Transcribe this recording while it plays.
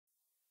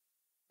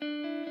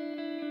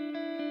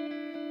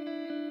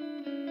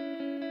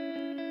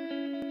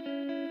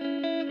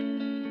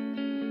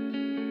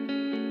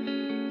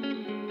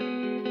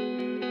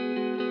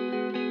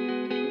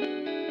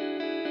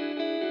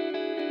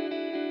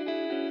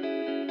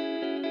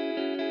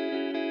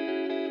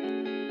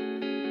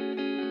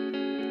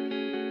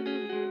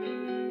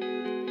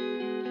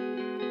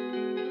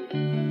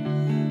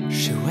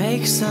She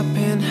wakes up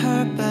in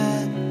her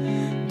bed,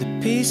 the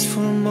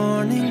peaceful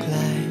morning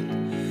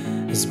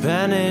light has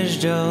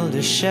banished all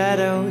the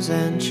shadows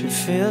and she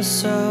feels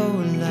so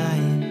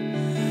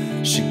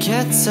alive. She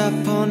gets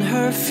up on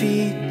her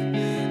feet,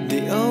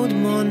 the old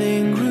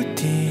morning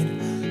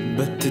routine,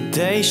 but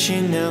today she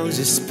knows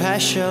is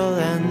special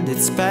and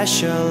it's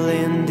special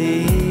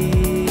indeed.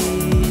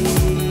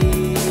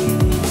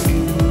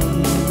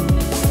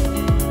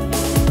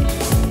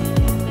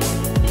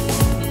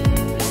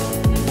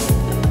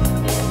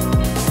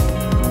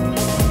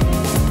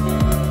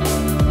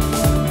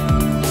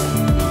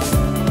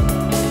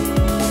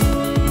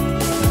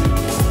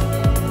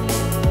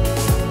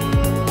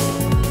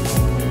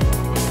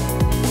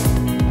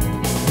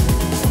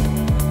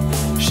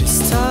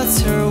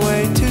 Her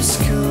way to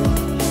school,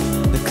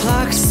 the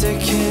clock's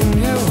ticking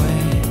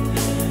away.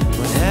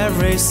 When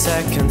every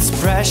second's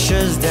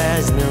precious,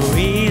 there's no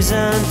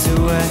reason to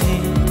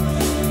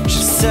wait. She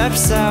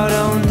steps out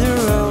on the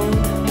road,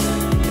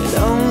 it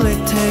only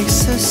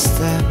takes a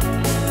step,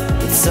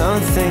 but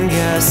something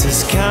else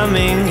is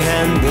coming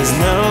and there's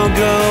no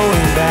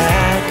going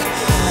back.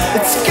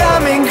 It's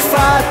coming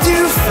far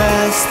too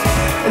fast,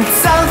 and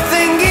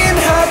something in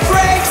her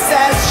breaks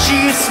as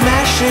she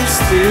smashes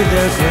to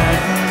the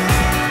ground.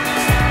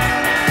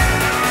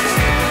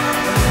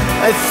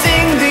 I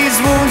think these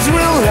wounds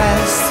will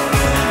last,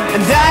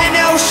 and I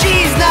know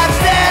she's not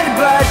dead,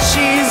 but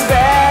she's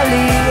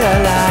barely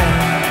alive.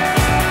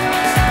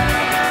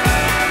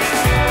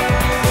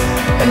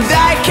 And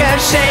I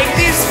can't shake